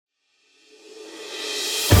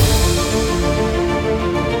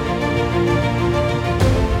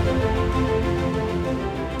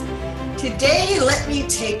let me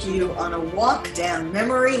take you on a walk down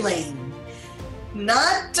memory lane.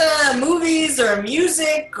 Not movies or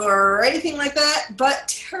music or anything like that, but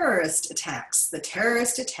terrorist attacks, the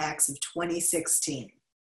terrorist attacks of 2016.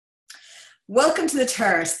 Welcome to the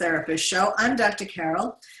Terrorist Therapist Show. I'm Dr.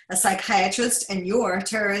 Carol, a psychiatrist and your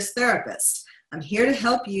terrorist therapist. I'm here to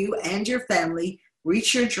help you and your family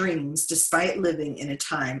reach your dreams despite living in a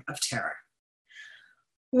time of terror.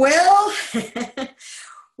 Well,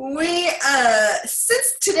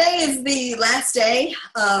 since today is the last day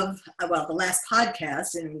of, the last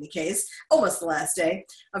podcast in any case, almost the last day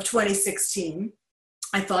of 2016,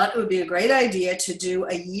 I thought it would be a great idea to do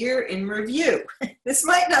a year in review. This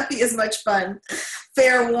might not be as much fun,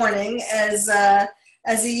 fair warning, as a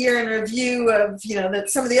year in review of, that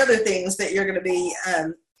some of the other things that you're going to be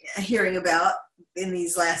hearing about in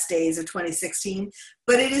these last days of 2016.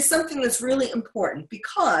 But it is something that's really important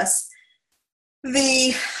because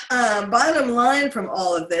the bottom line from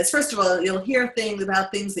all of this, first of all, you'll hear things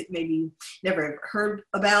about things that maybe you never heard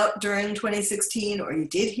about during 2016 or you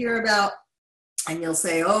did hear about, and you'll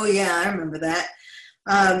say, oh yeah, I remember that.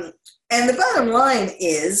 And the bottom line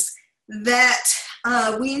is that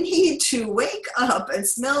we need to wake up and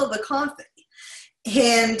smell the coffee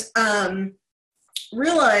and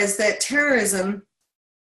realize that terrorism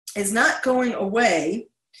is not going away.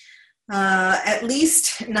 At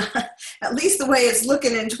least the way it's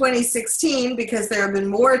looking in 2016, because there have been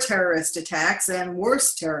more terrorist attacks and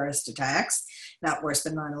worse terrorist attacks, not worse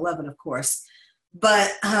than 9/11, of course,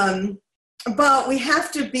 but we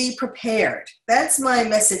have to be prepared. That's my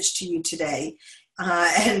message to you today.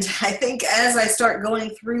 And I think as I start going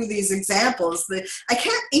through these examples, I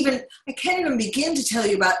can't even begin to tell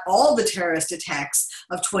you about all the terrorist attacks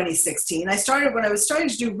of 2016. When I was starting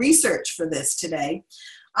to do research for this today,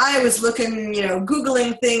 I was looking,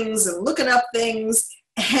 Googling things and looking up things,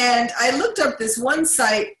 and I looked up this one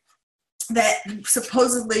site that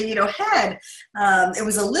supposedly, had, it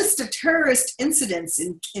was a list of terrorist incidents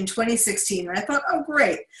in 2016. And I thought, oh,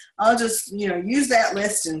 great, I'll just, use that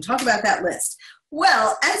list and talk about that list.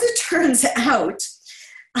 Well, as it turns out,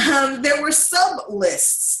 there were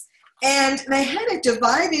sub-lists, and they had it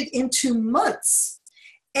divided into months.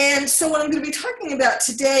 And so what I'm going to be talking about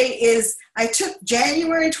today is I took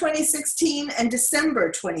January 2016 and December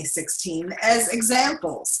 2016 as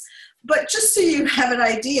examples. But just so you have an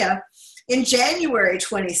idea, in January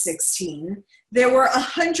 2016, there were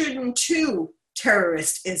 102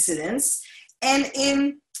 terrorist incidents, and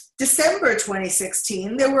in December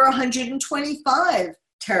 2016, there were 125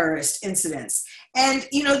 terrorist incidents. And,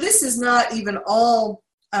 this is not even all,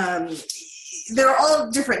 there are all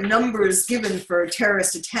different numbers given for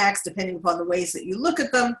terrorist attacks depending upon the ways that you look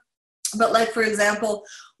at them. But like, for example,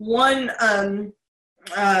 one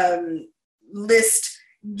list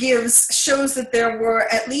shows that there were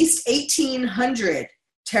at least 1,800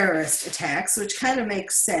 terrorist attacks, which kind of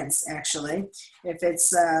makes sense, actually, if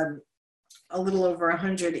it's a little over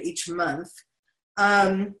 100 each month,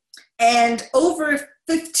 and over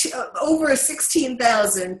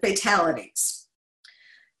 16,000 fatalities.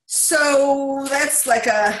 So that's like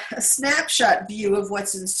a snapshot view of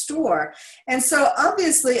what's in store. And so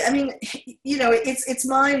obviously, it's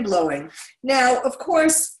mind-blowing. Now, of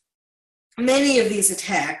course, many of these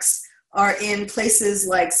attacks are in places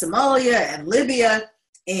like Somalia and Libya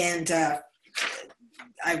and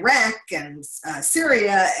Iraq and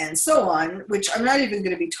Syria and so on, which I'm not even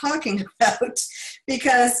going to be talking about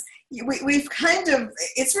because we've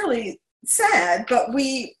it's really sad, but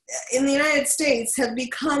we in the United States have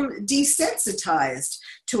become desensitized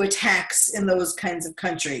to attacks in those kinds of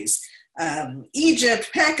countries.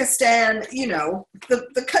 Egypt, Pakistan,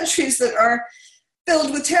 the countries that are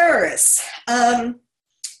filled with terrorists. And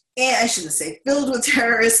I shouldn't say filled with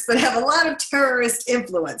terrorists, but have a lot of terrorist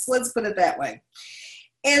influence. Let's put it that way.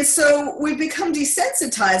 And so we've become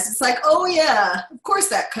desensitized. It's like, oh yeah, of course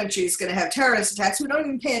that country is going to have terrorist attacks. We don't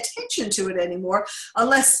even pay attention to it anymore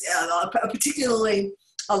unless particularly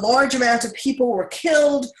a large amount of people were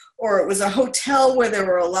killed, or it was a hotel where there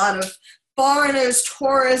were a lot of foreigners,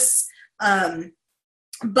 tourists.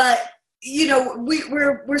 But,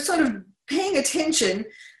 we're sort of paying attention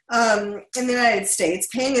in the United States,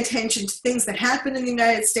 paying attention to things that happen in the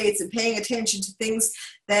United States and paying attention to things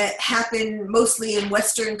that happen mostly in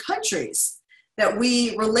Western countries that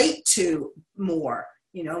we relate to more.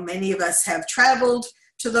 Many of us have traveled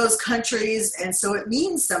to those countries, and so it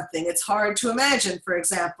means something. It's hard to imagine, for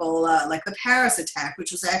example, like the Paris attack,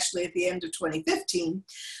 which was actually at the end of 2015.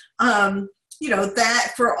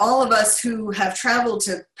 That for all of us who have traveled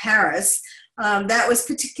to Paris, that was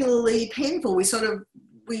particularly painful. We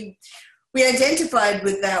we identified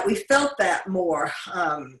with that. We felt that more.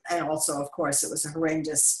 And also, of course, it was a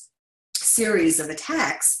horrendous series of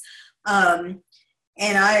attacks.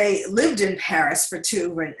 And I lived in Paris for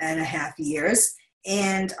 2.5 years.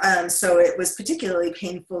 And so it was particularly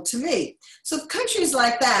painful to me. So countries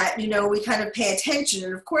like that, you know, we kind of pay attention.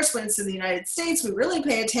 And of course, when it's in the United States, we really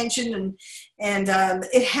pay attention. And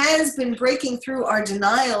it has been breaking through our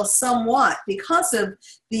denial somewhat because of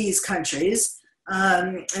these countries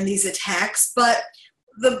and these attacks. But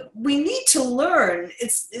we need to learn.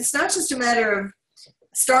 It's not just a matter of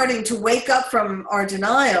starting to wake up from our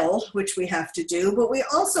denial, which we have to do, but we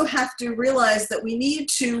also have to realize that we need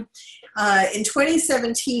to, in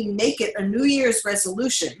 2017, make it a New Year's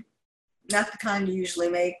resolution, not the kind you usually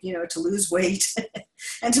make, you know, to lose weight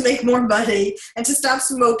and to make more money and to stop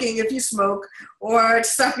smoking if you smoke, or to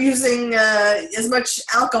stop using as much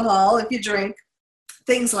alcohol if you drink,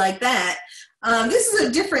 things like that. This is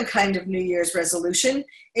a different kind of New Year's resolution.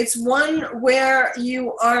 It's one where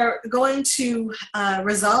you are going to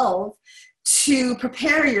resolve to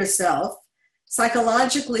prepare yourself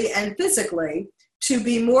psychologically and physically to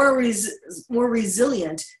be more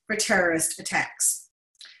resilient for terrorist attacks.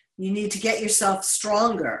 You need to get yourself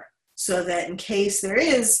stronger so that in case there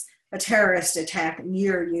is a terrorist attack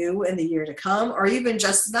near you in the year to come, or even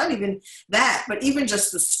just, not even that, but even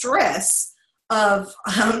just the stress of,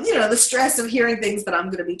 you know, the stress of hearing things that I'm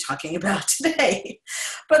going to be talking about today.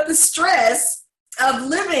 But the stress of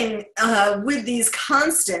living with these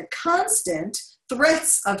constant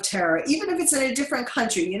threats of terror, even if it's in a different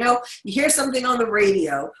country. You know, you hear something on the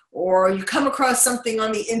radio or you come across something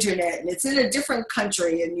on the internet and it's in a different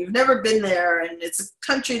country and you've never been there and it's a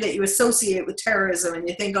country that you associate with terrorism and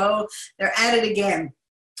you think, oh, they're at it again.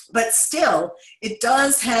 But still, it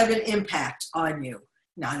does have an impact on you.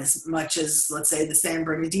 Not as much as, let's say, the San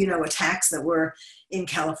Bernardino attacks that were in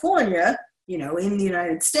California, you know, in the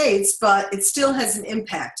United States, but it still has an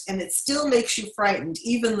impact and it still makes you frightened,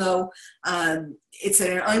 even though it's at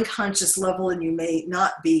an unconscious level and you may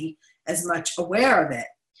not be as much aware of it.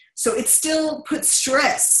 So it still puts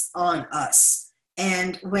stress on us.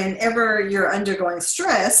 And whenever you're undergoing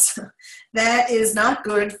stress, that is not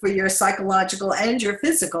good for your psychological and your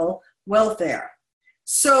physical welfare.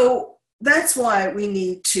 So that's why we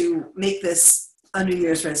need to make this a New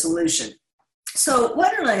Year's resolution. So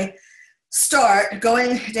why don't I start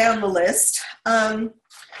going down the list. One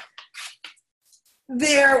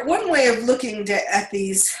way of looking at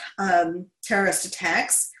these terrorist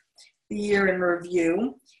attacks, the year in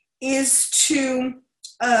review, is to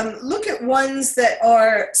look at ones that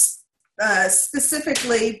are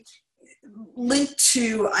specifically linked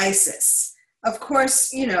to ISIS. Of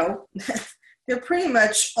course, you know, they're pretty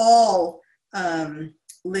much all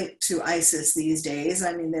linked to ISIS these days.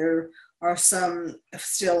 I mean, there are some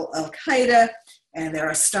still Al-Qaeda, and there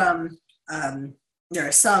are some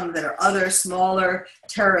that are other smaller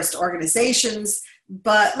terrorist organizations.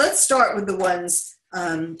 But let's start with the ones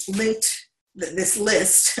linked. This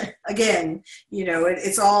list, again, you know,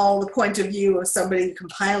 it's all the point of view of somebody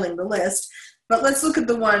compiling the list. But let's look at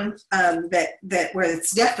the one where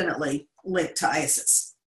it's definitely linked to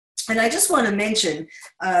ISIS. And I just want to mention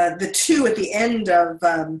the two at the end of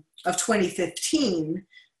 2015,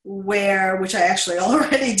 which I actually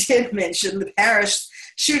already did mention, the Paris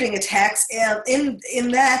shooting attacks. And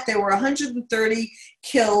in that, there were 130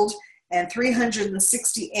 killed and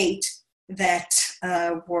 368 that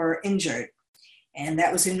were injured. And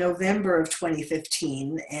that was in November of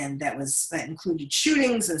 2015, and that included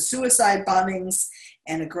shootings and suicide bombings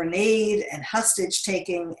and a grenade and hostage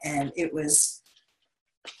taking, and it was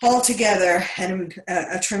altogether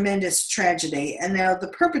a tremendous tragedy. And now the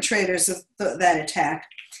perpetrators of that attack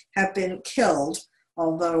have been killed,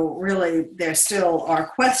 although really there still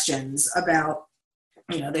are questions about,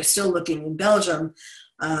 you know, they're still looking in Belgium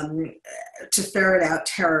to ferret out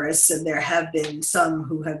terrorists, and there have been some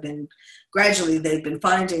who have been, gradually they've been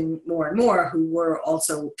finding more and more who were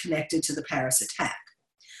also connected to the Paris attack.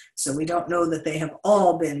 So we don't know that they have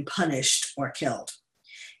all been punished or killed.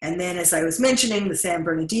 And then, as I was mentioning, the San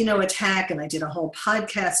Bernardino attack, and I did a whole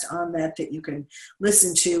podcast on that you can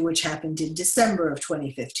listen to, which happened in December of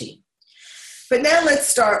 2015. But now let's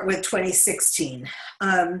start with 2016.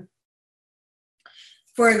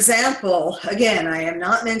 For example, again, I am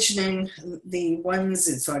not mentioning the ones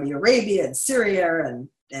in Saudi Arabia and Syria,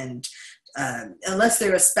 and unless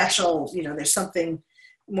they're a special, you know, there's something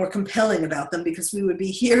more compelling about them, because we would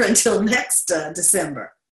be here until next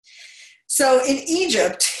December. So in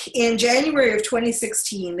Egypt, in January of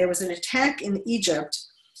 2016, there was an attack in Egypt,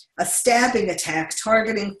 a stabbing attack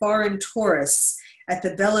targeting foreign tourists at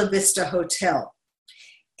the Bella Vista Hotel.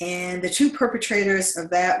 And the two perpetrators of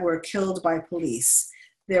that were killed by police.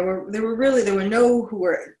 There were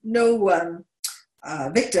no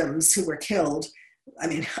victims who were killed. I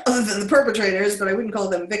mean, other than the perpetrators, but I wouldn't call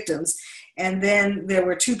them victims. And then there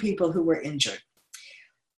were two people who were injured.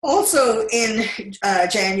 Also in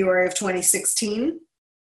January of 2016,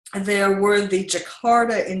 there were the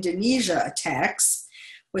Jakarta, Indonesia attacks.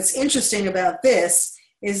 What's interesting about this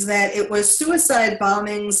is that it was suicide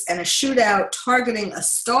bombings and a shootout targeting a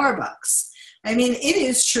Starbucks. I mean, it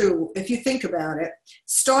is true, if you think about it,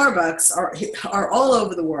 Starbucks are all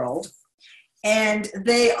over the world, and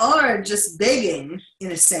they are just begging,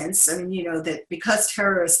 in a sense, I mean, that because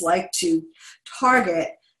terrorists like to target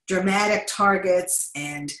dramatic targets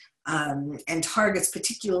and targets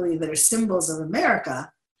particularly that are symbols of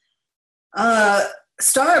America,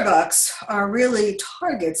 Starbucks are really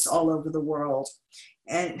targets all over the world.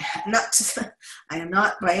 And I am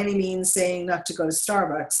not by any means saying not to go to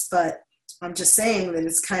Starbucks, but I'm just saying that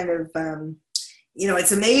it's kind of,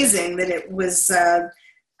 it's amazing that it was,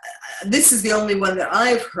 this is the only one that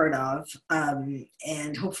I've heard of,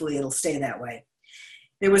 and hopefully it'll stay that way.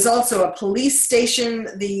 There was also a police station.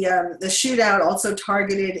 The shootout also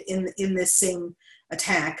targeted in this same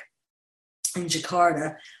attack in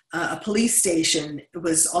Jakarta. A police station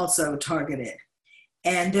was also targeted.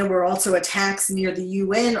 And there were also attacks near the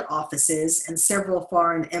UN offices and several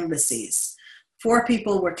foreign embassies. 4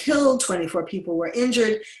 people were killed, 24 people were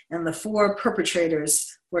injured, and the 4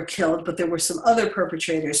 perpetrators were killed, but there were some other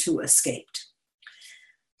perpetrators who escaped.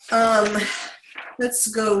 Let's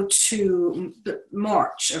go to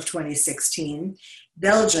March of 2016,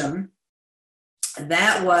 Belgium.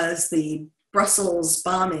 That was the Brussels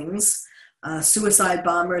bombings. Suicide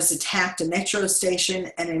bombers attacked a metro station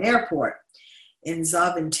and an airport in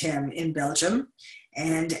Zaventem in Belgium.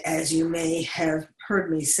 And as you may have heard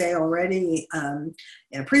me say already in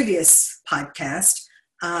a previous podcast,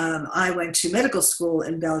 I went to medical school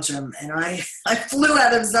in Belgium, and I flew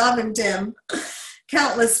out of Zaventem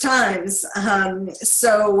countless times.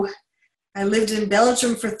 So I lived in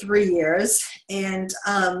Belgium for 3 years, and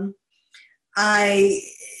I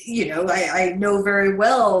know very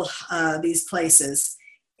well these places.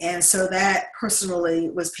 And so that personally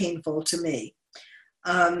was painful to me.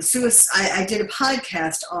 I did a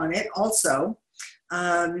podcast on it also.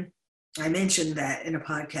 I mentioned that in a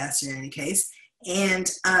podcast in any case. And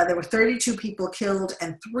there were 32 people killed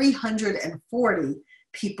and 340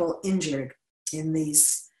 people injured in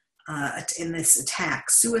this attack.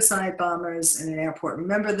 Suicide bombers in an airport.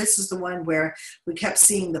 Remember, this is the one where we kept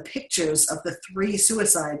seeing the pictures of the 3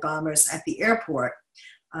 suicide bombers at the airport,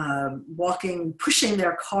 walking, pushing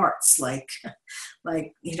their carts like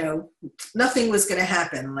nothing was going to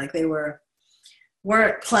happen, like they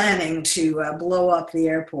weren't planning to blow up the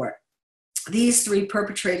airport. These 3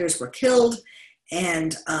 perpetrators were killed,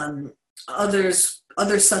 and other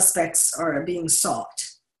suspects are being sought.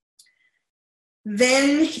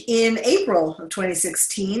 Then in April of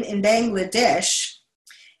 2016, in Bangladesh,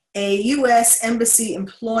 a U.S. embassy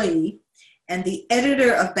employee and the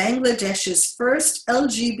editor of Bangladesh's first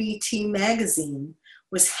LGBT magazine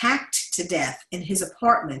was hacked to death in his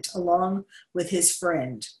apartment along with his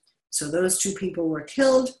friend. So those 2 people were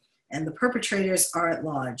killed, and the perpetrators are at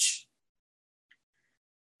large.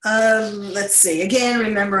 Let's see. Again,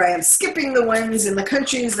 remember, I am skipping the ones in the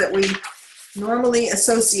countries that we normally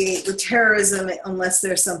associate with terrorism unless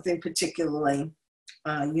there's something particularly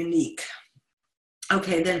unique.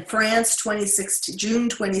 Okay, then France, June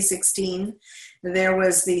 2016, there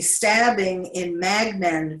was the stabbing in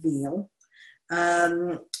Magnanville.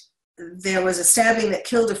 There was a stabbing that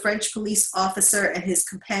killed a French police officer and his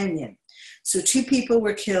companion. So 2 people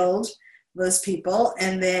were killed, those people,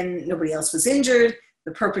 and then nobody else was injured.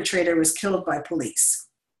 The perpetrator was killed by police.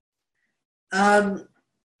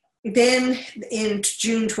 Then in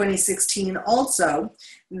June 2016 also,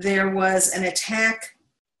 there was an attack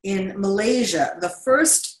in Malaysia, the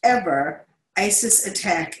first ever ISIS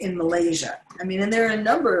attack in Malaysia. I mean, and there are a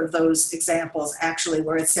number of those examples actually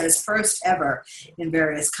where it says first ever in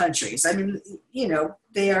various countries. I mean,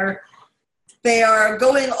 they are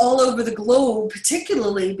going all over the globe,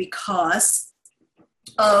 particularly because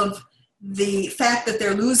of the fact that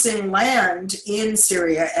they're losing land in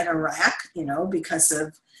Syria and Iraq, because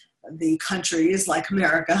of the countries like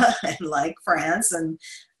America and like France and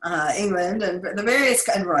England and the various,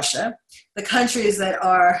 and Russia, the countries that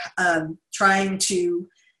are trying to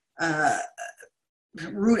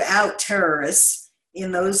root out terrorists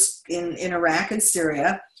in Iraq and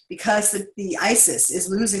Syria, because the ISIS is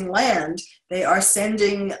losing land, they are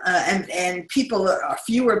sending, and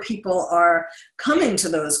fewer people are coming to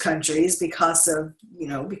those countries because of,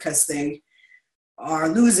 because they are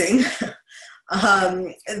losing.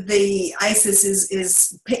 The ISIS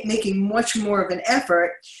is making much more of an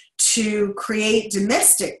effort to create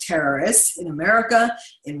domestic terrorists in America,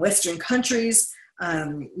 in Western countries,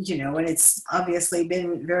 and it's obviously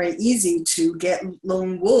been very easy to get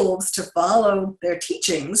lone wolves to follow their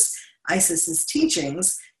teachings, ISIS's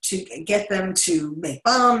teachings, to get them to make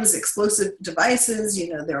bombs, explosive devices.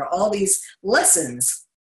 There are all these lessons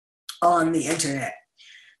on the internet.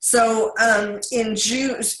 So in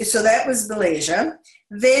June, so that was Malaysia.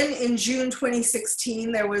 Then in June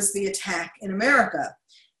 2016, there was the attack in America,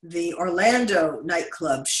 the Orlando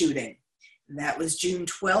nightclub shooting. That was June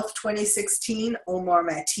 12th, 2016, Omar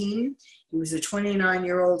Mateen. He was a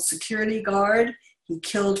 29-year-old security guard. He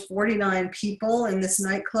killed 49 people in this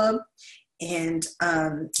nightclub. And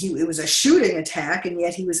it was a shooting attack, and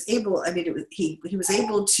yet he was able, he was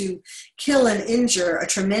able to kill and injure a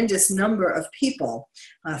tremendous number of people,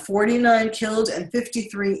 49 killed and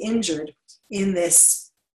 53 injured in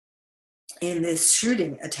this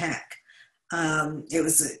shooting attack.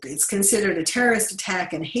 It's considered a terrorist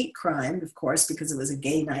attack and hate crime, of course, because it was a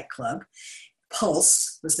gay nightclub.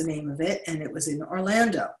 Pulse was the name of it, and it was in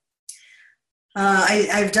Orlando.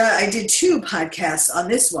 I did 2 podcasts on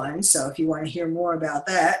this one, so if you want to hear more about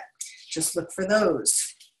that, just look for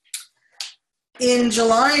those. In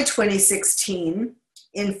July 2016,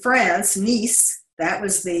 in France, Nice, that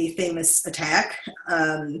was the famous attack.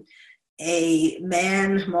 A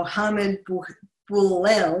man, Mohamed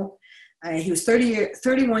Boulel, he was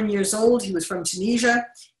 31 years old. He was from Tunisia,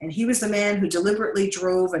 and he was the man who deliberately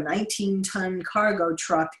drove a 19-ton cargo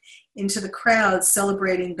truck into the crowd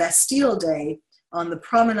celebrating Bastille Day on the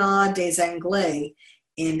Promenade des Anglais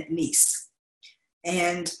in Nice.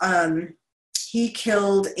 And he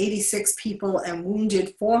killed 86 people and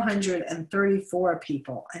wounded 434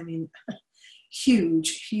 people.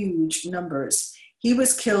 Huge, huge numbers. He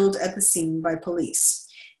was killed at the scene by police.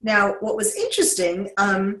 Now, what is interesting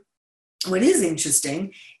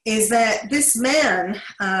is that this man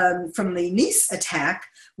from the Nice attack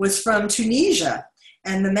was from Tunisia.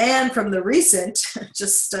 And the man from the recent,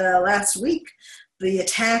 just last week, the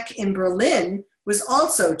attack in Berlin was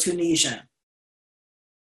also Tunisian.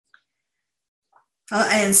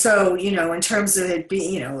 And so, in terms of it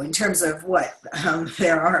being, in terms of what,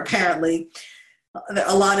 there are apparently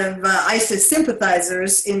a lot of ISIS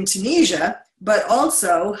sympathizers in Tunisia, but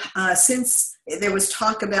also since there was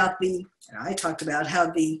talk about I talked about how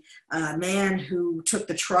the man who took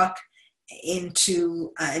the truck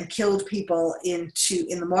into and killed people in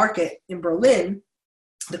the market in Berlin,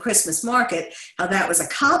 the Christmas market, how that was a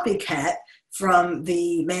copycat from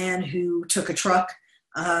the man who took a truck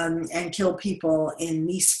and killed people in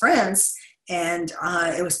Nice, France. And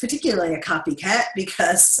it was particularly a copycat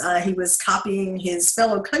because he was copying his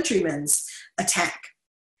fellow countrymen's attack.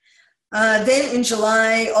 Then in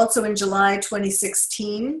July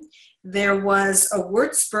 2016, there was a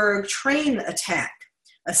Würzburg train attack.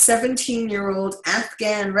 A 17-year-old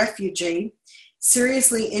Afghan refugee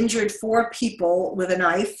seriously injured 4 people with a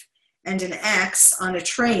knife and an axe on a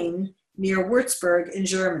train near Würzburg in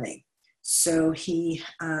Germany. So he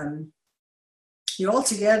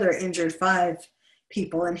altogether injured 5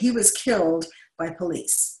 people, and he was killed by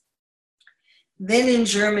police. Then in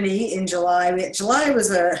Germany, in July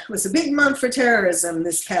was a big month for terrorism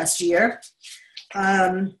this past year.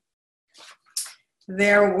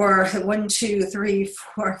 There were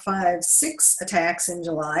 6 attacks in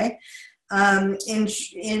July. In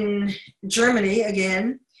Germany,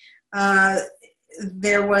 again,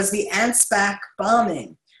 there was the Ansbach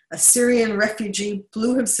bombing. A Syrian refugee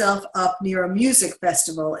blew himself up near a music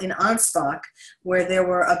festival in Ansbach, where there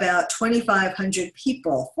were about 2,500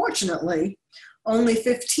 people. Fortunately, only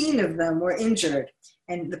 15 of them were injured,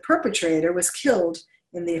 and the perpetrator was killed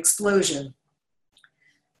in the explosion.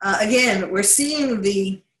 Again, we're seeing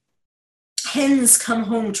the hens come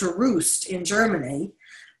home to roost in Germany.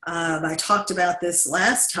 I talked about this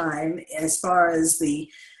last time as far as the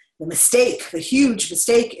huge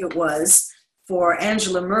mistake it was for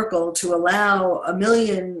Angela Merkel to allow 1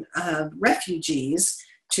 million refugees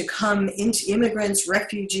to come into, immigrants,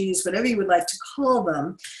 refugees, whatever you would like to call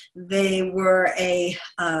them. They were a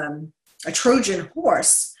Trojan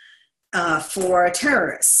horse for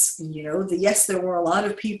terrorists. Yes, there were a lot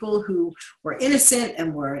of people who were innocent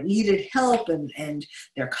and needed help, and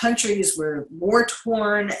their countries were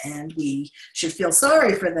war-torn, and we should feel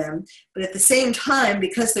sorry for them. But at the same time,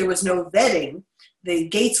 because there was no vetting, the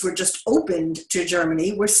gates were just opened to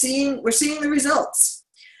Germany, we're seeing the results.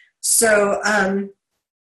 So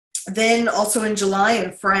then also in July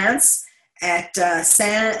in France, at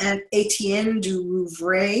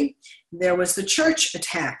Saint-Étienne-du-Rouvray, there was the church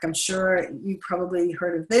attack. I'm sure you probably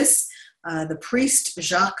heard of this. The priest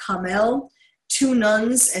Jacques Hamel, 2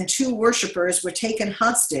 nuns, and 2 worshipers were taken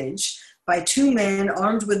hostage by 2 men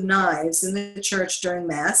armed with knives in the church during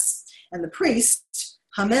Mass, and the priest,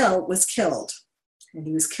 Hamel, was killed. And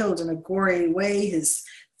he was killed in a gory way. His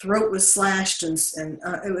throat was slashed, and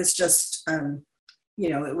it was just,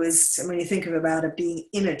 it was, when you think about it being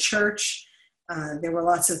in a church, there were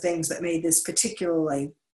lots of things that made this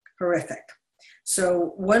particularly horrific.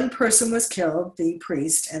 So 1 person was killed, the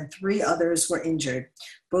priest, and 3 others were injured.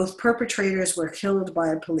 Both perpetrators were killed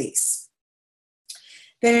by police.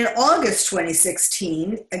 Then in August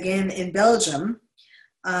 2016, again in Belgium,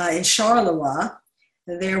 in Charleroi,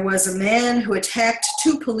 there was a man who attacked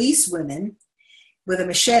 2 police women with a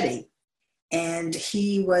machete, and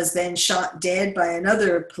he was then shot dead by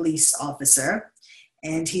another police officer,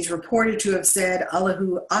 and he's reported to have said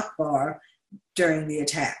Allahu Akbar during the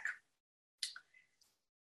attack.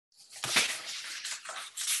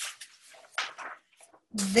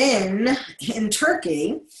 Then in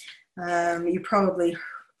Turkey, you probably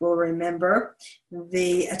will remember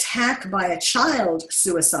the attack by a child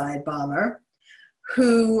suicide bomber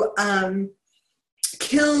who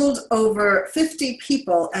killed over 50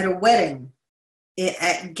 people at a wedding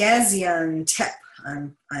at Gaziantep.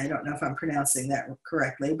 I don't know if I'm pronouncing that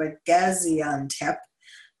correctly, but Gaziantep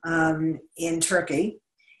in Turkey.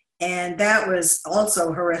 And that was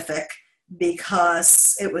also horrific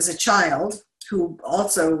because it was a child who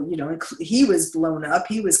also, he was blown up.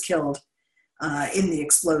 He was killed in the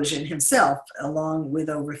explosion himself, along with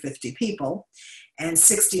over 50 people, and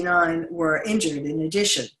 69 were injured in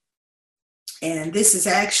addition. And this is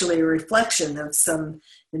actually a reflection of the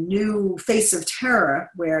new face of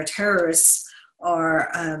terror, where terrorists are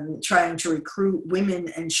trying to recruit women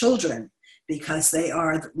and children because they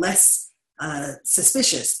are less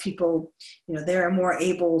suspicious. People, they're more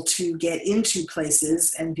able to get into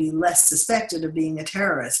places and be less suspected of being a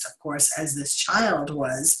terrorist, of course, as this child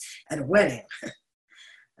was at a wedding.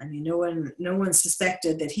 I mean, no one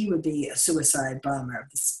suspected that he would be a suicide bomber,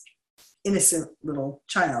 this innocent little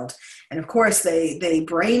child. And of course, they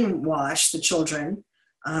brainwash the children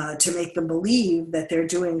to make them believe that they're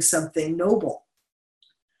doing something noble.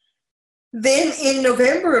 Then in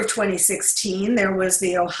November of 2016, there was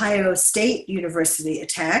the Ohio State University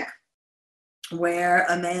attack, where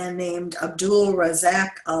a man named Abdul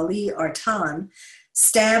Razak Ali Artan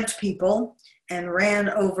stabbed people and ran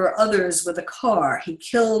over others with a car. He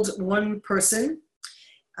killed 1 person.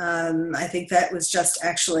 I think that was just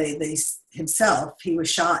actually himself. He was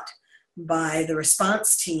shot by the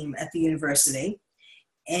response team at the university.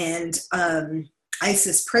 And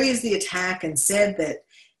ISIS praised the attack and said that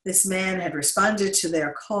this man had responded to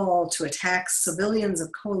their call to attack civilians of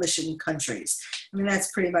coalition countries. I mean,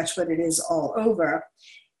 that's pretty much what it is all over.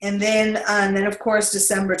 And then, of course,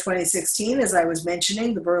 December 2016, as I was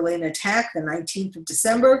mentioning, the Berlin attack, the 19th of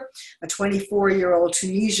December, a 24-year-old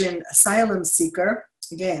Tunisian asylum seeker,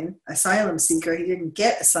 again, asylum seeker, he didn't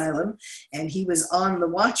get asylum, and he was on the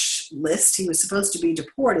watch list. He was supposed to be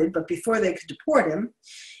deported, but before they could deport him,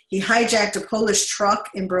 he hijacked a Polish truck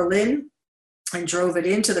in Berlin and drove it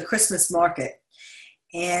into the Christmas market.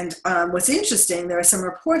 And what's interesting, there are some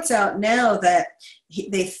reports out now that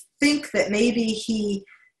they think that maybe he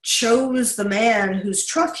chose the man whose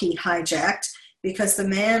truck he hijacked because the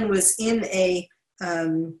man was in a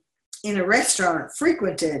restaurant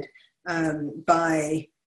frequented by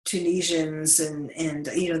Tunisians and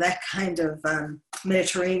that kind of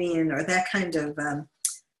Mediterranean or that kind of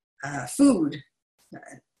food.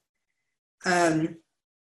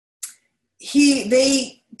 He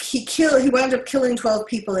wound up killing 12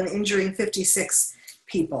 people and injuring 56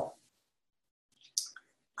 people.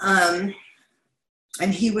 And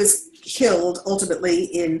he was killed ultimately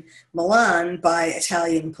in Milan by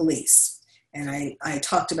Italian police. And I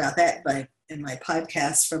talked about that in my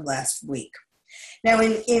podcast from last week. Now,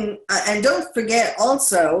 and don't forget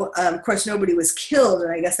also, of course, nobody was killed,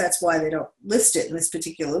 and I guess that's why they don't list it in this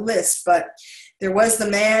particular list, but there was the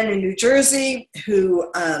man in New Jersey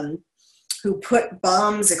who put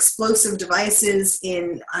bombs, explosive devices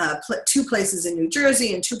in 2 places in New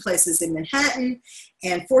Jersey and 2 places in Manhattan,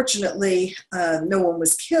 and fortunately, no one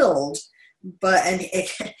was killed.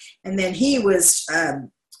 And then he was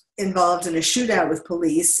involved in a shootout with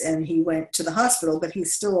police, and he went to the hospital, but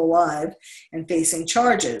he's still alive and facing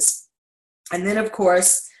charges. And then, of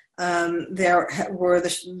course, there were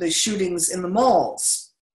the shootings in the malls.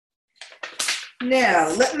 Now,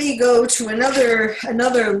 let me go to another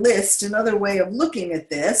list, another way of looking at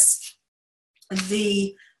this.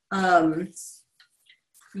 The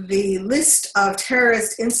list of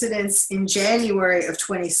terrorist incidents in January of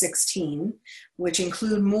 2016, which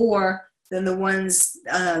include more than the ones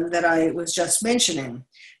that I was just mentioning.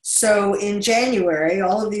 So in January,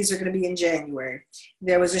 all of these are going to be in January.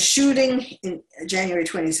 There was a shooting in January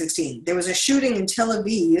 2016. There was a shooting in Tel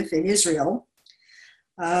Aviv in Israel.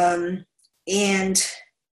 And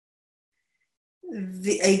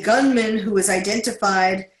a gunman who was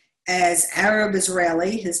identified as Arab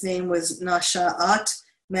Israeli, his name was Nashaat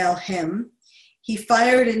Malhem, he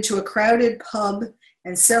fired into a crowded pub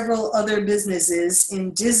and several other businesses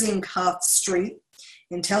in Dizengoff Street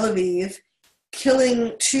in Tel Aviv,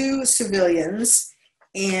 killing 2 civilians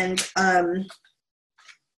and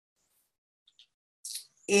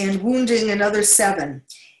wounding another 7.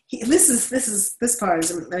 This part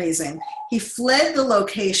is amazing. He fled the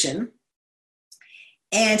location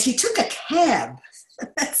and he took a cab.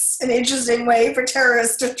 That's an interesting way for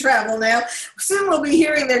terrorists to travel now. Soon we'll be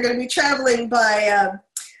hearing they're going to be traveling by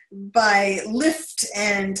Lyft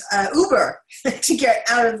and Uber to get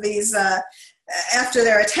out of these after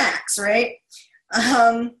their attacks, right?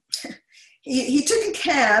 He took a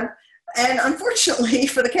cab, and unfortunately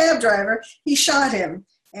for the cab driver, he shot him,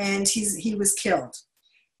 and he was killed.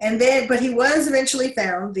 But he was eventually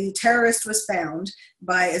found. The terrorist was found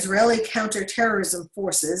by Israeli counterterrorism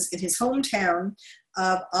forces in his hometown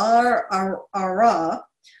of Arah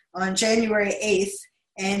on January 8th,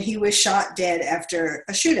 and he was shot dead after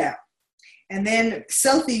a shootout. And then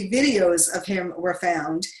selfie videos of him were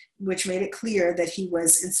found, which made it clear that he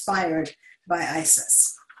was inspired by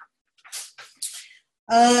ISIS.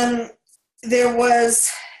 There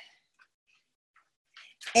was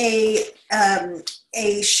a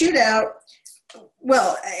shootout.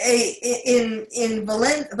 Well, in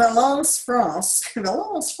Valence, France,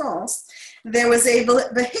 there was a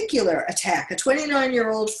vehicular attack. A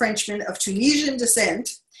 29-year-old Frenchman of Tunisian descent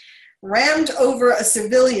rammed over a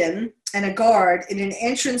civilian and a guard in an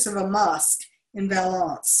entrance of a mosque in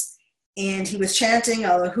Valence. And he was chanting,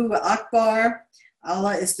 Allahu Akbar,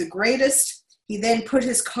 Allah is the greatest. He then put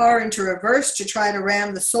his car into reverse to try to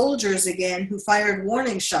ram the soldiers again, who fired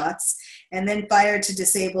warning shots and then fired to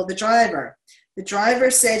disable the driver. The driver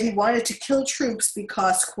said he wanted to kill troops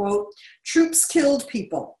because, quote, troops killed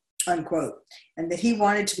people, unquote, and that he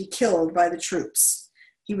wanted to be killed by the troops.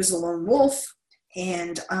 He was a lone wolf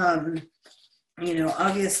and,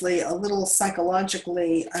 obviously a little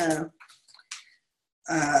psychologically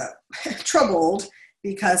troubled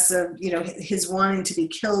because of, his wanting to be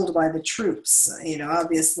killed by the troops.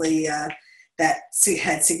 Obviously that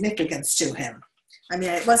had significance to him. I mean,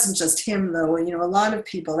 it wasn't just him, though. A lot of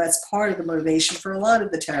people, that's part of the motivation for a lot of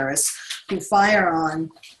the terrorists who fire on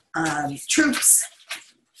troops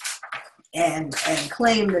and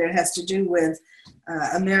claim that it has to do with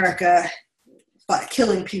America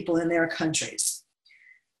killing people in their countries.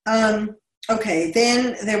 Okay,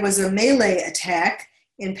 then there was a melee attack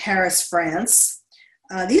in Paris, France.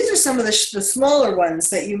 These are some of the smaller ones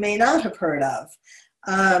that you may not have heard of.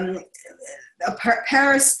 A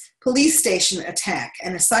Paris police station attack.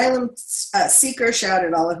 An asylum seeker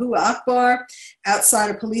shouted Allahu Akbar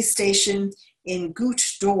outside a police station in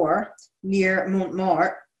Goutte d'Or near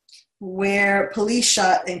Montmartre, where police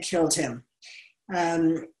shot and killed him.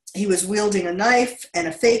 He was wielding a knife and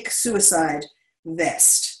a fake suicide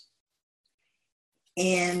vest.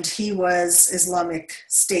 And he was Islamic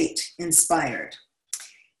State inspired.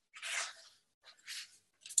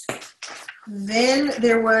 Then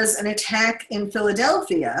there was an attack in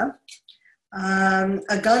Philadelphia.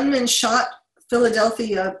 A gunman shot a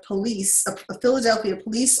Philadelphia police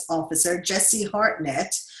officer, Jesse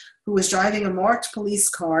Hartnett, who was driving a marked police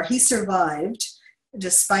car. He survived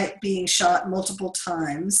despite being shot multiple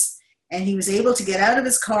times, and he was able to get out of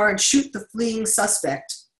his car and shoot the fleeing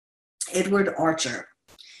suspect, Edward Archer.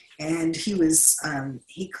 And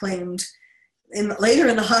he claimed, later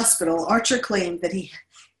in the hospital, Archer claimed that he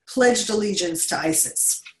pledged allegiance to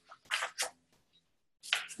ISIS.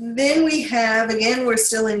 Then we have, again, we're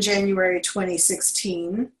still in January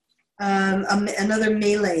 2016, another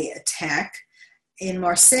melee attack in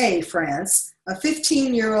Marseille, France. A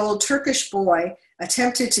 15-year-old Turkish boy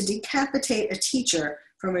attempted to decapitate a teacher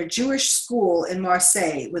from a Jewish school in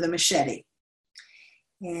Marseille with a machete.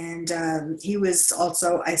 And he was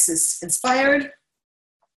also ISIS inspired.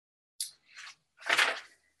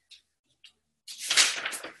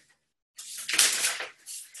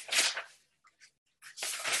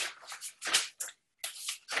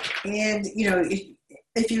 And,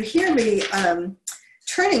 if you hear me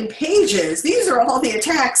turning pages, these are all the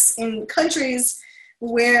attacks in countries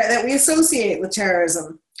that we associate with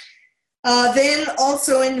terrorism. Then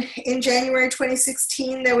also in January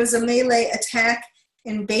 2016, there was a melee attack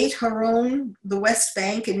in Beit Haron, the West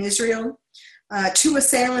Bank in Israel. Two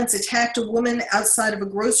assailants attacked a woman outside of a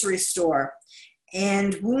grocery store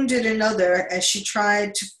and wounded another as she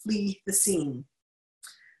tried to flee the scene.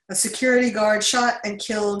 A security guard shot and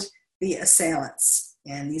killed the assailants,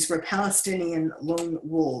 and these were Palestinian lone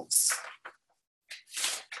wolves.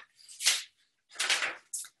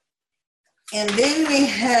 And then we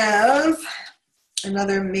have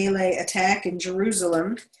another melee attack in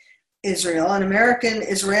Jerusalem, Israel. An American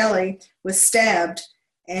Israeli was stabbed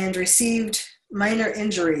and received minor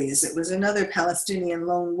injuries. It was another Palestinian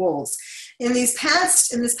lone wolves. In this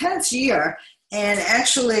past year, and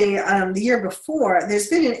actually the year before, there's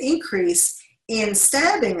been an increase in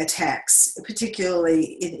stabbing attacks,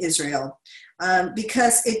 particularly in Israel,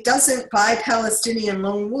 because it doesn't, by Palestinian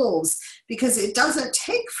lone wolves, because it doesn't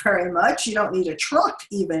take very much. You don't need a truck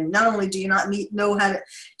even. Not only do you not need to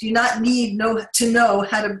know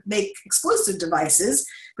how to make explosive devices,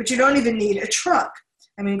 but you don't even need a truck.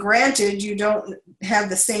 I mean, granted, you don't have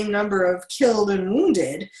the same number of killed and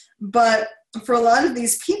wounded, but for a lot of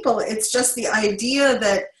these people, it's just the idea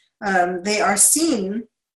that they are seen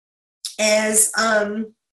as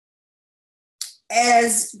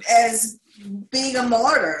being a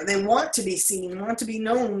martyr. They want to be seen, want to be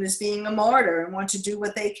known as being a martyr, and want to do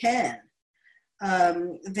what they can.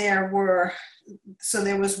 There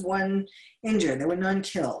was one injured. There were none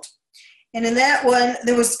killed. And in that one,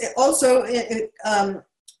 there was also, the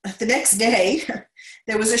next day,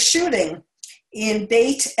 there was a shooting in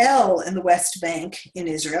Beit El in the West Bank in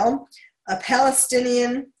Israel. A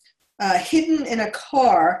Palestinian hidden in a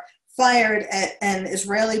car fired at an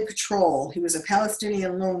Israeli patrol. He was a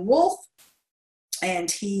Palestinian lone wolf, and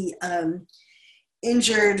he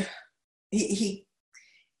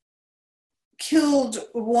killed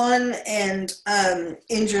one and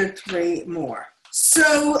injured three more.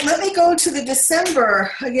 So let me go to the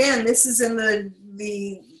December. Again, this is in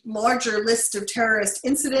the larger list of terrorist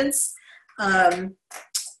incidents.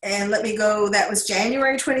 And let me go, that was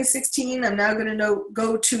January 2016. I'm now going to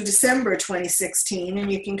go to December 2016,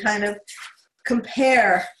 and you can kind of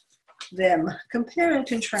compare them, compare and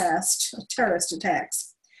contrast terrorist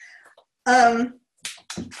attacks.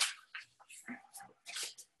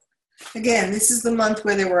 Again, this is the month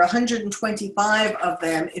where there were 125 of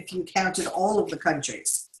them if you counted all of the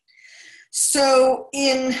countries. So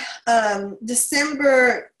in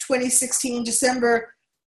December 2016, December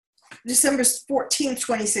 14th,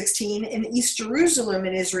 2016, in East Jerusalem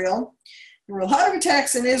in Israel, there were a lot of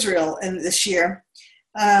attacks in Israel this year.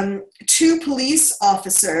 Two police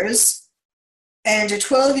officers and a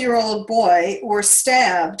 12-year-old boy were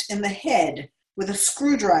stabbed in the head with a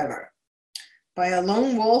screwdriver by a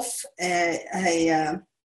lone wolf, and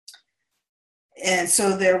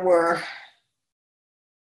so there was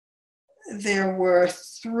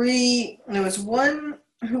one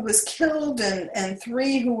who was killed and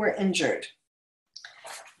three who were injured.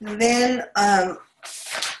 And then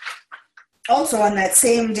also on that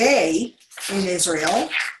same day in Israel,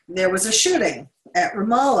 there was a shooting at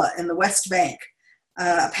Ramallah in the West Bank.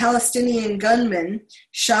 A Palestinian gunman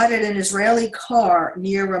shot at an Israeli car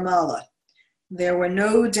near Ramallah. There were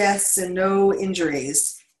no deaths and no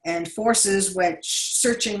injuries, and forces went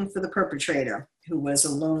searching for the perpetrator, who was a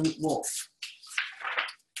lone wolf.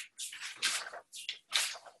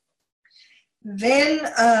 Then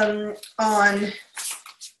on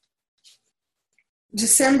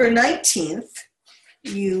December 19th,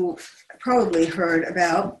 you probably heard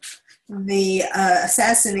about the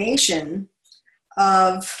assassination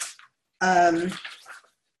of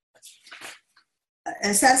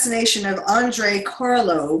Andrei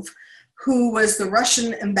Karlov, who was the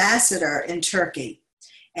Russian ambassador in Turkey.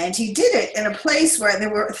 And he did it in a place where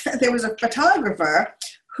there was a photographer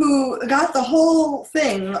who got the whole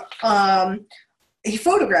thing. He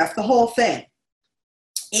photographed the whole thing.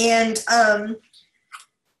 And so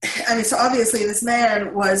obviously this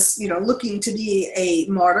man was, looking to be a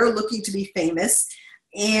martyr, looking to be famous.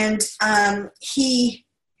 And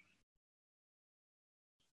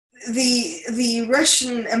the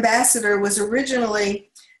Russian ambassador was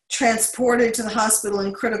originally transported to the hospital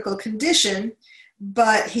in critical condition,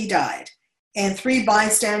 but he died. And three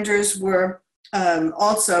bystanders were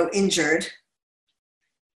also injured.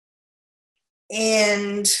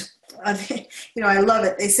 And, I love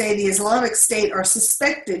it. They say the Islamic State are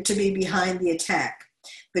suspected to be behind the attack.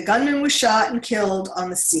 The gunman was shot and killed on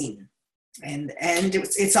the scene. and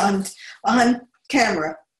it's on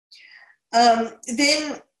camera.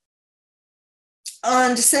 Then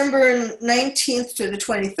on December 19th to the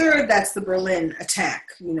 23rd, that's the Berlin attack,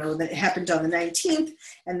 that happened on the 19th,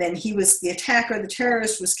 and then the attacker, the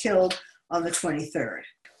terrorist, was killed on the 23rd.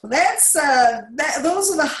 Well,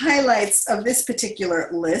 those are the highlights of this particular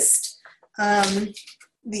list.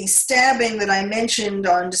 The stabbing that I mentioned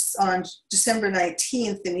on December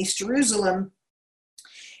 19th in East Jerusalem,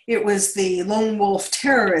 it was the lone wolf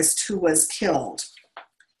terrorist who was killed.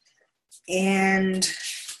 And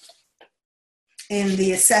in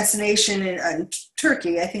the assassination in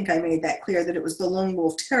Turkey, I think I made that clear that it was the lone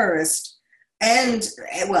wolf terrorist and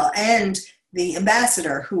the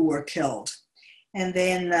ambassador who were killed. And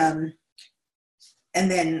then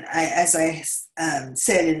as I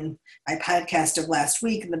said in my podcast of last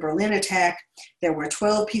week, in the Berlin attack, there were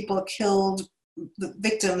 12 people killed, the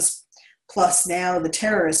victims, plus now the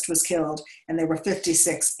terrorist was killed, and there were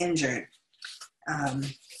 56 injured.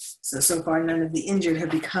 So far, none of the injured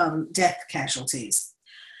have become death casualties.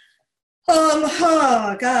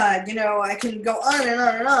 Oh God, I can go on and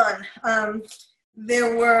on and on.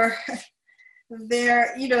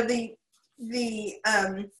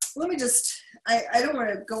 Let me just, I don't want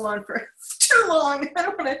to go on for too long. I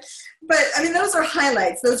don't want to, but I mean, those are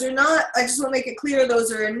highlights. Those are not, I just want to make it clear,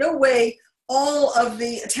 those are in no way all of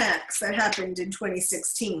the attacks that happened in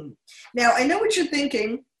 2016. Now, I know what you're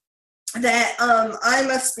thinking, that I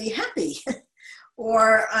must be happy,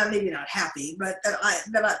 or maybe not happy, but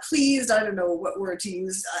that I'm pleased. I don't know what word to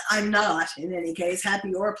use. I'm not, in any case,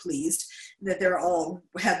 happy or pleased that there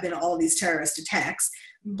have been all these terrorist attacks.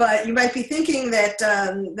 But you might be thinking that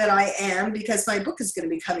I am, because my book is going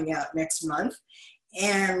to be coming out next month,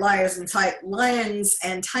 and Lions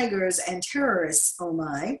and Tigers and Terrorists, oh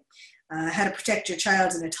my, How to Protect Your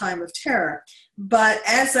Child in a Time of Terror. But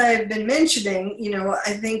as I've been mentioning,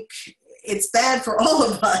 I think it's bad for all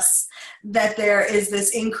of us that there is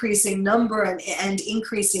this increasing number and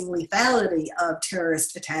increasing lethality of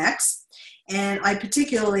terrorist attacks. And I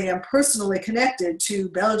particularly am personally connected to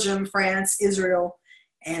Belgium, France, Israel,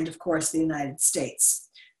 and of course the United States.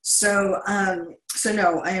 So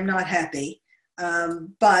no, I am not happy.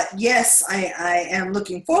 But yes, I am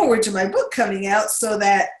looking forward to my book coming out so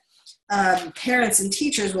that parents and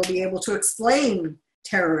teachers will be able to explain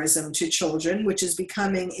terrorism to children, which is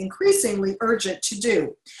becoming increasingly urgent to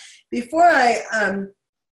do. Before I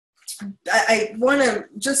want to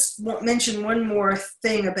just mention one more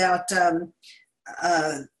thing about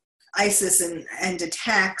ISIS and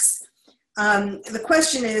attacks. The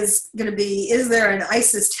question is going to be, is there an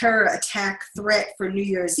ISIS terror attack threat for New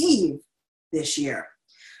Year's Eve this year?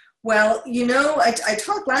 Well, I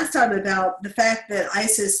talked last time about the fact that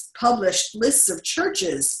ISIS published lists of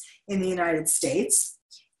churches in the United States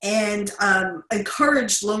and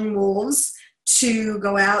encouraged lone wolves to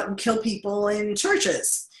go out and kill people in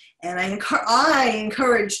churches. And I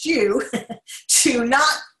encouraged you to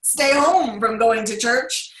not stay home from going to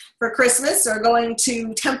church for Christmas or going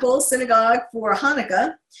to temple, synagogue for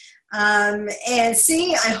Hanukkah. And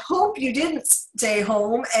see, I hope you didn't stay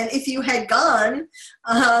home. And if you had gone,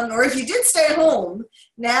 or if you did stay home,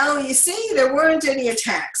 now you see there weren't any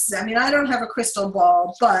attacks. I mean, I don't have a crystal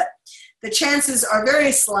ball, but the chances are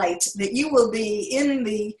very slight that you will be in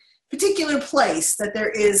the particular place that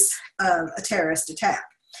there is a terrorist attack.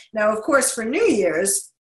 Now, of course, for New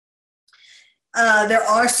Year's, there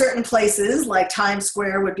are certain places, like Times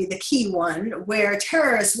Square would be the key one, where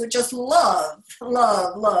terrorists would just love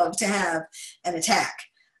to have an attack.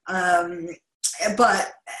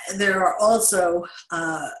 But there are also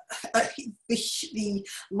the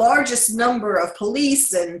largest number of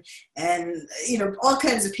police and all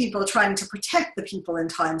kinds of people trying to protect the people in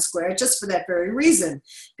Times Square just for that very reason,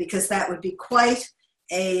 because that would be quite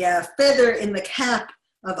a feather in the cap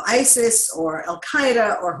of ISIS or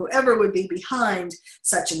Al-Qaeda or whoever would be behind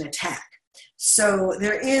such an attack. So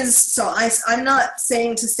I'm not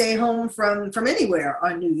saying to stay home from anywhere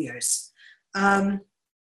on New Year's.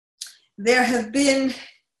 There have been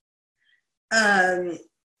there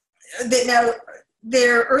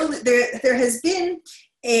has been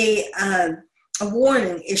a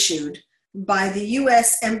warning issued by the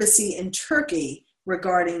U.S. Embassy in Turkey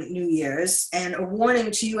regarding New Year's, and a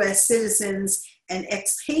warning to U.S. citizens and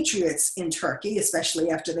expatriates in Turkey,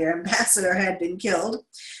 especially after their ambassador had been killed.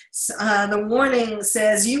 The warning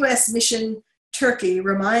says, U.S. Mission Turkey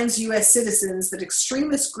reminds U.S. citizens that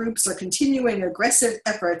extremist groups are continuing aggressive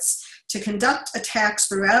efforts to conduct attacks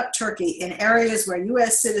throughout Turkey in areas where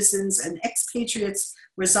U.S. citizens and expatriates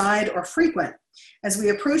reside or frequent. As we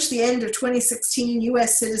approach the end of 2016,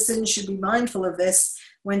 U.S. citizens should be mindful of this.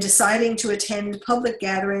 when deciding to attend public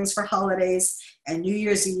gatherings for holidays and New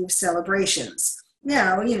Year's Eve celebrations.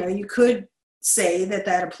 Now, you could say that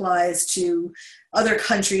that applies to other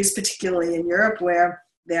countries, particularly in Europe, where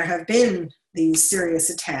there have been these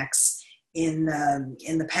serious attacks in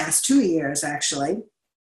the past 2 years, actually.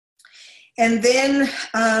 And then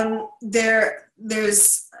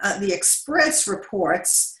there's the Express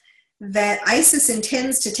reports that ISIS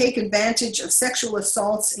intends to take advantage of sexual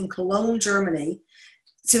assaults in Cologne, Germany,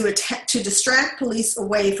 to distract police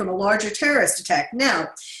away from a larger terrorist attack. Now,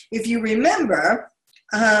 if you remember,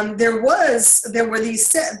 there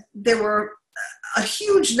were a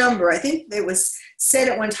huge number. I think it was said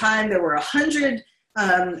at one time there were 100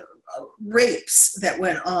 rapes that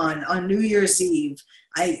went on New Year's Eve.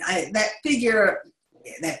 That figure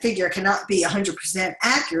cannot be 100%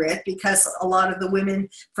 accurate because a lot of the women,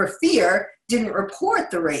 for fear, didn't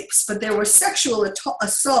report the rapes. But there were sexual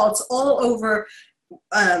assaults all over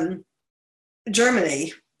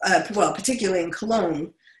Germany, particularly in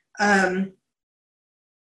Cologne.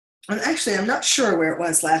 And actually, I'm not sure where it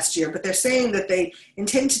was last year, but they're saying that they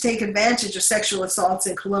intend to take advantage of sexual assaults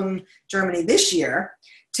in Cologne, Germany this year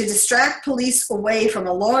to distract police away from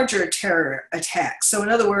a larger terror attack. So in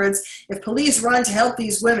other words, if police run to help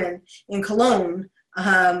these women in Cologne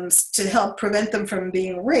to help prevent them from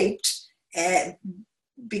being raped,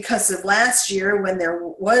 because of last year when there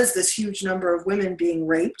was this huge number of women being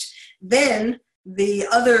raped, then the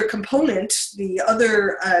other component, the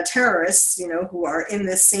other terrorists, who are in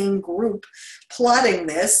this same group plotting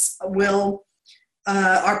this,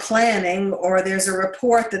 are planning, or there's a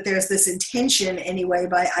report that there's this intention anyway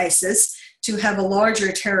by ISIS to have a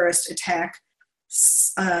larger terrorist attack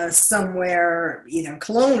somewhere,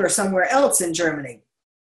 Cologne or somewhere else in Germany.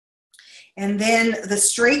 And then the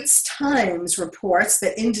Straits Times reports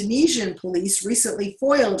that Indonesian police recently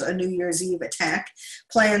foiled a New Year's Eve attack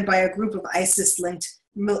planned by a group of ISIS-linked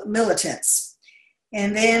militants.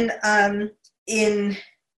 And then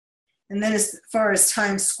as far as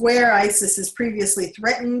Times Square, ISIS has previously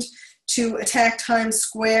threatened to attack Times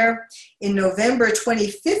Square. In November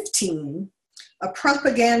 2015, a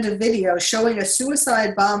propaganda video showing a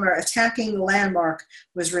suicide bomber attacking the landmark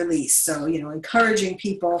was released. So, encouraging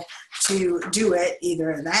people to do it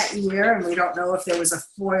either that year, and we don't know if there was a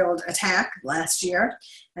foiled attack last year,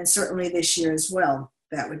 and certainly this year as well.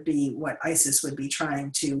 That would be what ISIS would be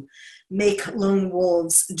trying to make lone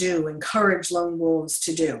wolves do, encourage lone wolves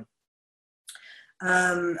to do.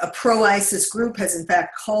 A pro-ISIS group has in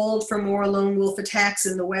fact called for more lone wolf attacks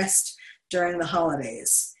in the West during the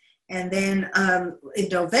holidays. And then in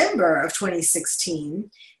November of 2016,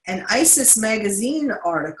 an ISIS magazine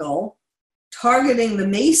article targeting the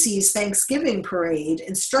Macy's Thanksgiving parade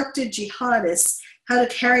instructed jihadists how to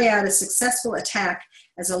carry out a successful attack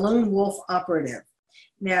as a lone wolf operative.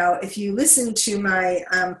 Now, if you listen to my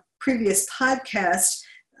previous podcast,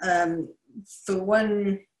 the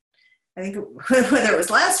one, I think whether it was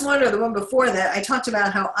last one or the one before that, I talked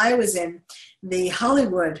about how I was in the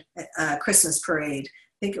Hollywood Christmas parade.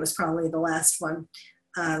 I think it was probably the last one,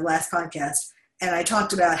 last podcast. And I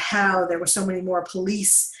talked about how there were so many more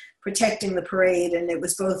police protecting the parade. And it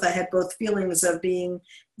was both, I had both feelings of being,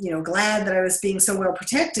 glad that I was being so well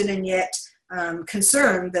protected, and yet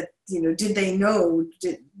concerned that, did they know,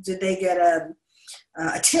 did they get a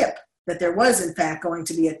tip that there was in fact going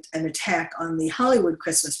to be an attack on the Hollywood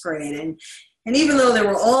Christmas parade. And even though there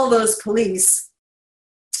were all those police,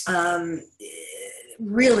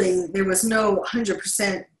 really there was no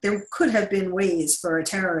 100%, there could have been ways for a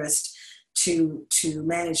terrorist to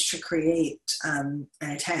manage to create an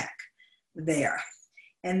attack there.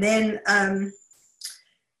 And then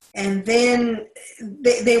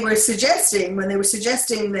they were suggesting, when they were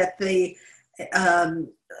suggesting that the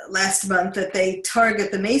last month that they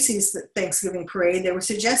target the Macy's Thanksgiving parade, they were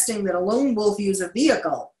suggesting that a lone wolf use a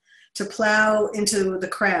vehicle to plow into the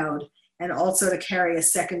crowd and also to carry a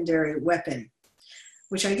secondary weapon,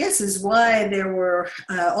 which I guess is why there were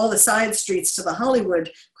all the side streets to the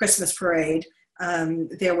Hollywood Christmas parade.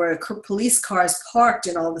 There were police cars parked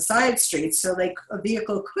in all the side streets, so a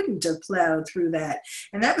vehicle couldn't have plowed through that.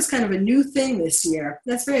 And that was kind of a new thing this year.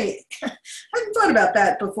 That's very, I hadn't thought about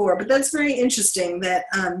that before, but that's very interesting that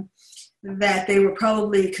that they were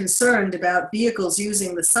probably concerned about vehicles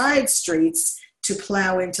using the side streets to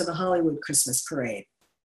plow into the Hollywood Christmas parade.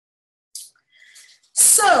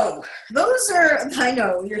 So those are, I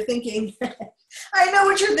know you're thinking, I know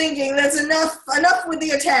what you're thinking, that's enough with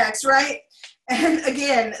the attacks, right? And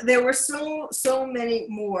again, there were so many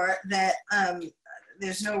more that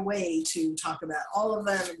there's no way to talk about all of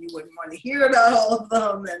them, and you wouldn't want to hear about all of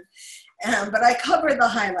them. But I covered the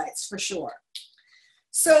highlights for sure.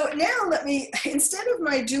 So now let me, instead of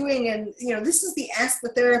my doing, and this is the Ask the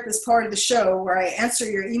Therapist part of the show where I answer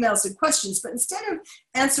your emails and questions, but instead of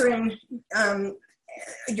answering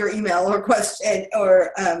your email or question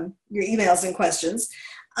or your emails and questions,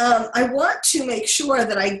 I want to make sure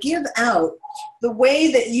that I give out the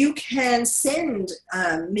way that you can send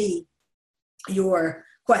me your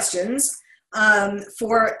questions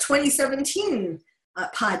for 2017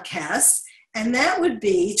 podcasts. And that would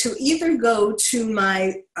be to either go to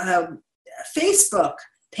my Facebook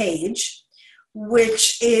page,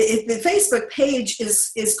 which is, the Facebook page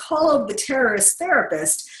is called The Terrorist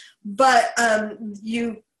Therapist, but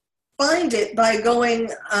you find it by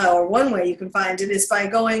going, or one way you can find it is by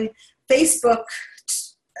going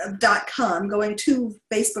facebook.com, going to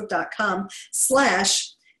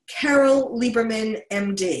facebook.com/Carol Lieberman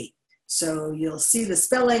MD. So you'll see the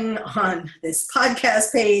spelling on this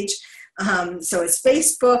podcast page. So it's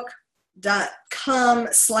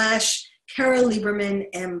facebook.com/Carol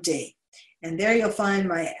Lieberman MD. And there you'll find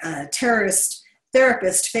my Terrorist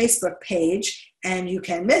Therapist Facebook page, and you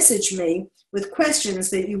can message me with questions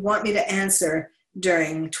that you want me to answer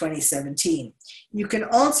during 2017. You can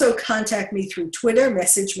also contact me through Twitter,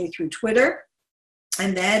 message me through Twitter,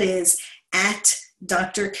 and that is at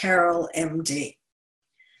Dr. Carol MD.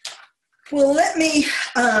 Well, let me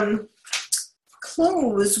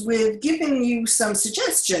close with giving you some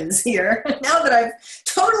suggestions here. Now that I've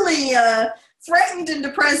totally threatened and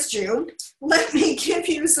depressed you, let me give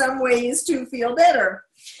you some ways to feel better.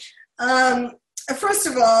 First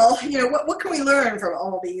of all, what can we learn from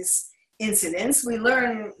all these incidents? We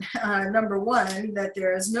learn, number one, that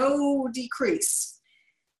there is no decrease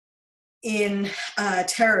in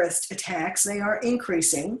terrorist attacks. They are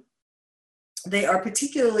increasing. They are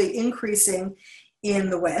particularly increasing in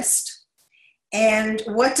the West. And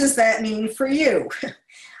what does that mean for you?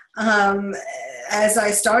 As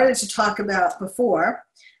I started to talk about before,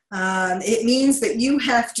 it means that you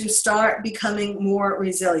have to start becoming more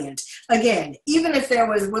resilient. Again, even if there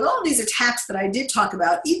was, with all these attacks that I did talk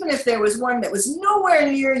about, even if there was one that was nowhere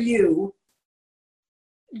near you,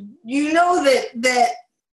 you know that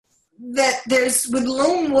there's, with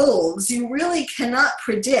lone wolves, you really cannot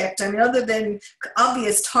predict, other than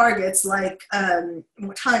obvious targets like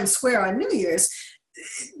Times Square on New Year's,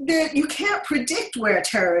 you can't predict where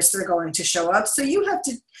terrorists are going to show up. So you have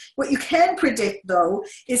to, what you can predict, though,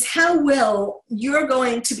 is how well you're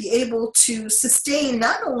going to be able to sustain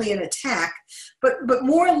not only an attack, but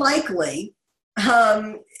more likely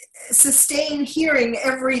sustain hearing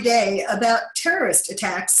every day about terrorist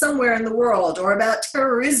attacks somewhere in the world, or about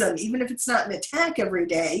terrorism, even if it's not an attack every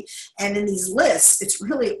day. And in these lists, it's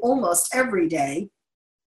really almost every day.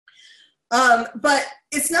 But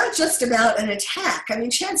it's not just about an attack.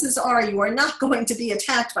 Chances are you are not going to be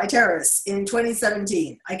attacked by terrorists in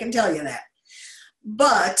 2017. I can tell you that.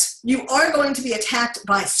 But you are going to be attacked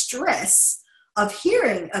by stress of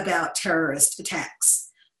hearing about terrorist attacks.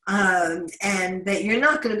 And that you're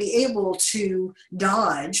not going to be able to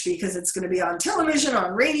dodge, because it's going to be on television,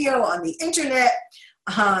 on radio, on the internet,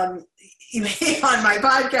 on my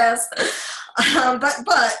podcast.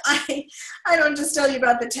 But I don't just tell you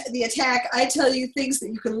about the attack. I tell you things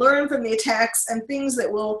that you can learn from the attacks and things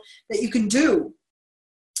that you can do.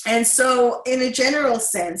 And so, in a general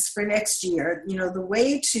sense, for next year, the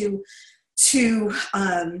way to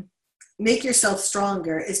make yourself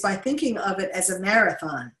stronger is by thinking of it as a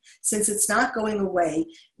marathon. Since it's not going away,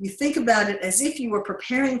 you think about it as if you were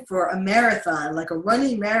preparing for a marathon, like a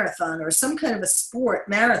running marathon or some kind of a sport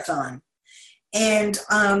marathon. And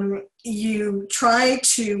you try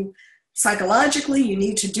to, psychologically, you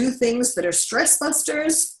need to do things that are stress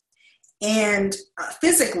busters. And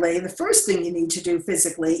physically, the first thing you need to do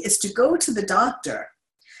physically is to go to the doctor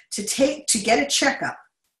to get a checkup.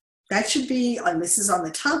 That should be, this is on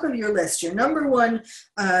the top of your list. Your number one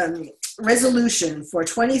resolution for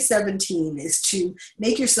 2017 is to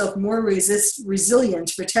make yourself more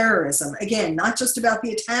resilient for terrorism. Again, not just about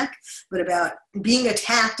the attack, but about being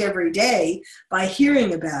attacked every day by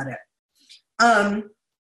hearing about it.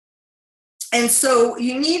 And so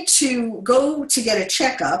you need to go to get a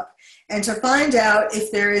checkup and to find out if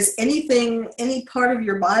there is any part of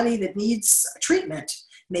your body that needs treatment.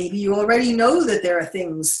 Maybe you already know that there are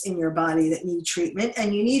things in your body that need treatment,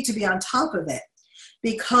 and you need to be on top of it,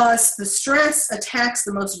 because the stress attacks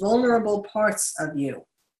the most vulnerable parts of you.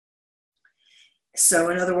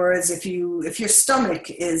 So in other words, if your stomach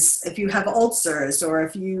if you have ulcers, or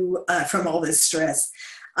if you, from all this stress,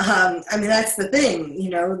 that's the thing,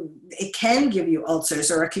 it can give you ulcers,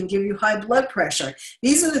 or it can give you high blood pressure.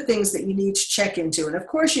 These are the things that you need to check into. And of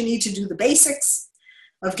course, you need to do the basics.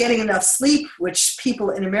 of getting enough sleep, which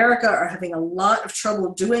people in America are having a lot of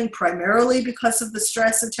trouble doing, primarily because of the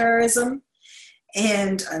stress of terrorism,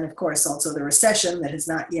 and of course also the recession that has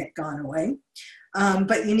not yet gone away.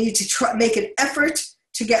 But you need to make an effort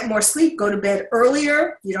to get more sleep, go to bed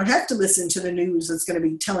earlier. You don't have to listen to the news that's going to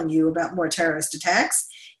be telling you about more terrorist attacks.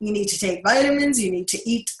 You need to take vitamins. You need to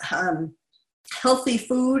eat healthy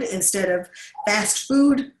food instead of fast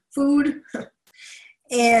food.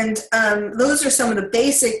 And those are some of the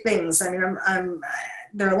basic things. I mean,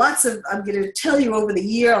 there are lots of, I'm going to tell you over the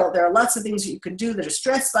year, there are lots of things that you can do that are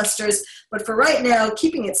stress busters. But for right now,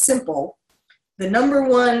 keeping it simple, your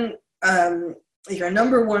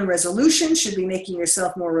number one resolution should be making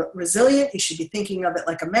yourself more resilient. You should be thinking of it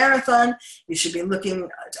like a marathon. You should be looking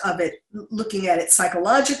at it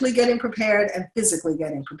psychologically getting prepared and physically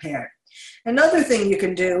getting prepared. Another thing you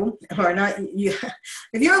can do, or not you,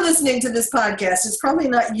 if you're listening to this podcast, it's probably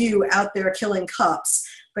not you out there killing cops,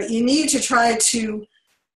 but you need to try to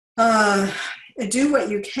do what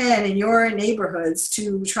you can in your neighborhoods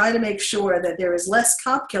to try to make sure that there is less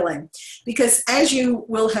cop killing. Because as you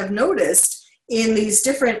will have noticed in these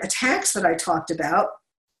different attacks that I talked about,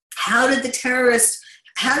 how did the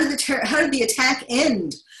attack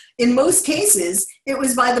end? In most cases, it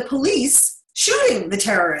was by the police shooting the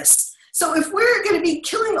terrorists. So if we're going to be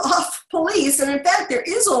killing off police, and in fact there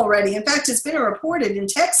is already, in fact it's been reported in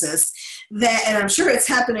Texas that, and I'm sure it's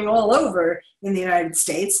happening all over in the United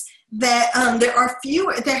States, that there are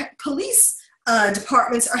that police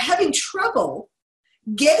departments are having trouble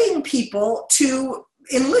getting people to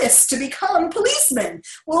enlist to become policemen.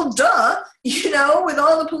 Well, duh, with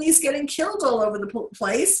all the police getting killed all over the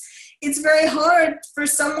place, it's very hard for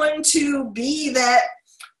someone to be that.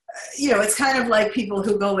 It's kind of like people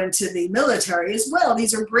who go into the military as well.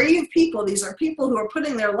 These are brave people. These are people who are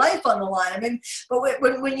putting their life on the line. I mean, but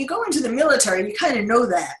when you go into the military, you kind of know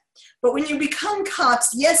that. But when you become cops,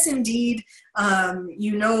 yes, indeed,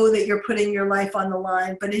 you know that you're putting your life on the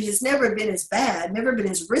line, but it has never been as bad, never been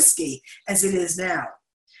as risky as it is now.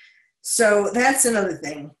 So that's another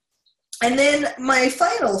thing. And then my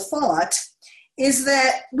final thought is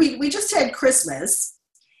that we just had Christmas,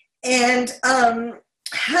 and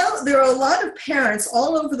how there are a lot of parents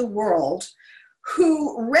all over the world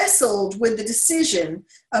who wrestled with the decision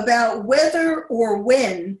about whether or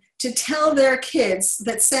when to tell their kids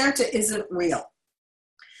that Santa isn't real.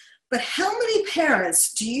 But how many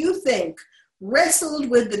parents do you think wrestled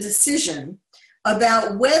with the decision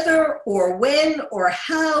about whether or when or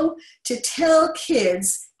how to tell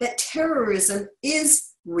kids that terrorism is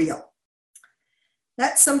real?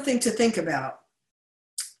 That's something to think about.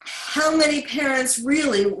 How many parents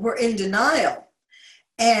really were in denial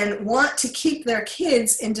and want to keep their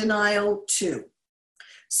kids in denial too?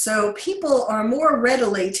 So people are more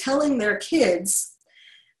readily telling their kids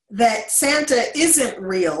that Santa isn't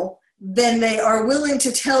real than they are willing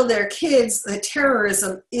to tell their kids that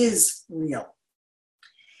terrorism is real.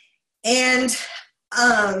 And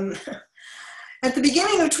at the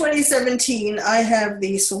beginning of 2017, I have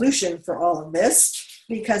the solution for all of this,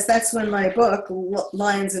 because that's when my book,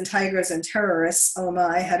 Lions and Tigers and Terrorists, Oh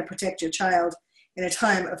My, How to Protect Your Child in a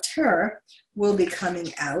Time of Terror, will be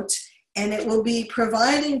coming out. And it will be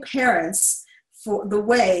providing parents for the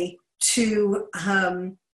way to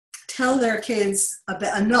tell their kids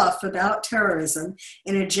enough about terrorism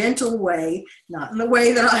in a gentle way, not in the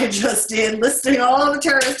way that I just did, listing all the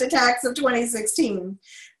terrorist attacks of 2016,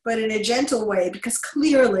 but in a gentle way, because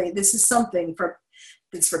clearly this is something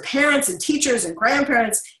it's for parents and teachers and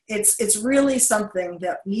grandparents. It's really something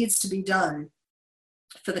that needs to be done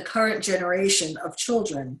for the current generation of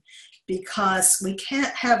children, because we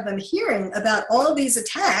can't have them hearing about all of these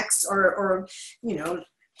attacks or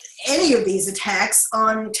any of these attacks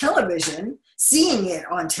on television, seeing it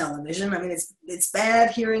on television. I mean, it's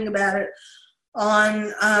bad hearing about it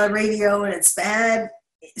on radio, and it's bad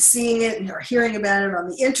seeing it or hearing about it on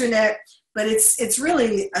the internet. But it's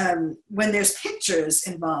really when there's pictures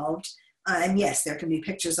involved, and yes, there can be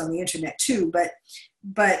pictures on the internet too, but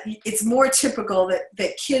it's more typical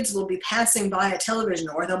that kids will be passing by a television,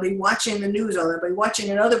 or they'll be watching the news, or they'll be watching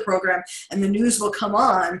another program, and the news will come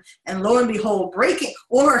on, and lo and behold,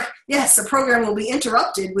 the program will be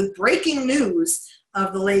interrupted with breaking news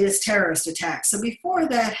of the latest terrorist attack. So before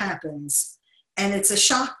that happens, and it's a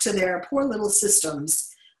shock to their poor little systems,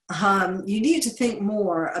 you need to think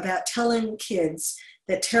more about telling kids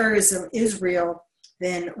that terrorism is real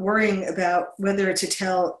than worrying about whether to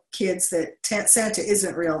tell kids that Santa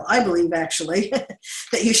isn't real. I believe, actually,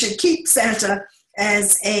 that you should keep Santa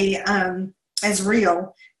as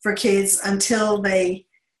real for kids until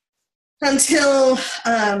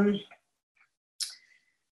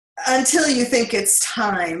until you think it's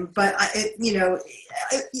time. But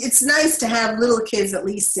it's nice to have little kids at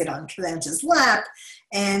least sit on Kavanta's lap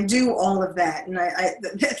and do all of that. And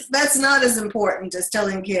that's not as important as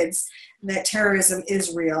telling kids that terrorism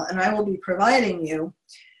is real. And I will be providing you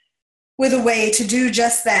with a way to do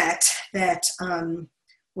just that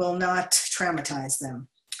will not traumatize them.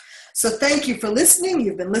 So thank you for listening.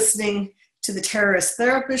 You've been listening to the Terrorist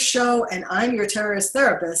Therapist Show, and I'm your terrorist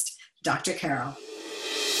therapist, Dr. Carol.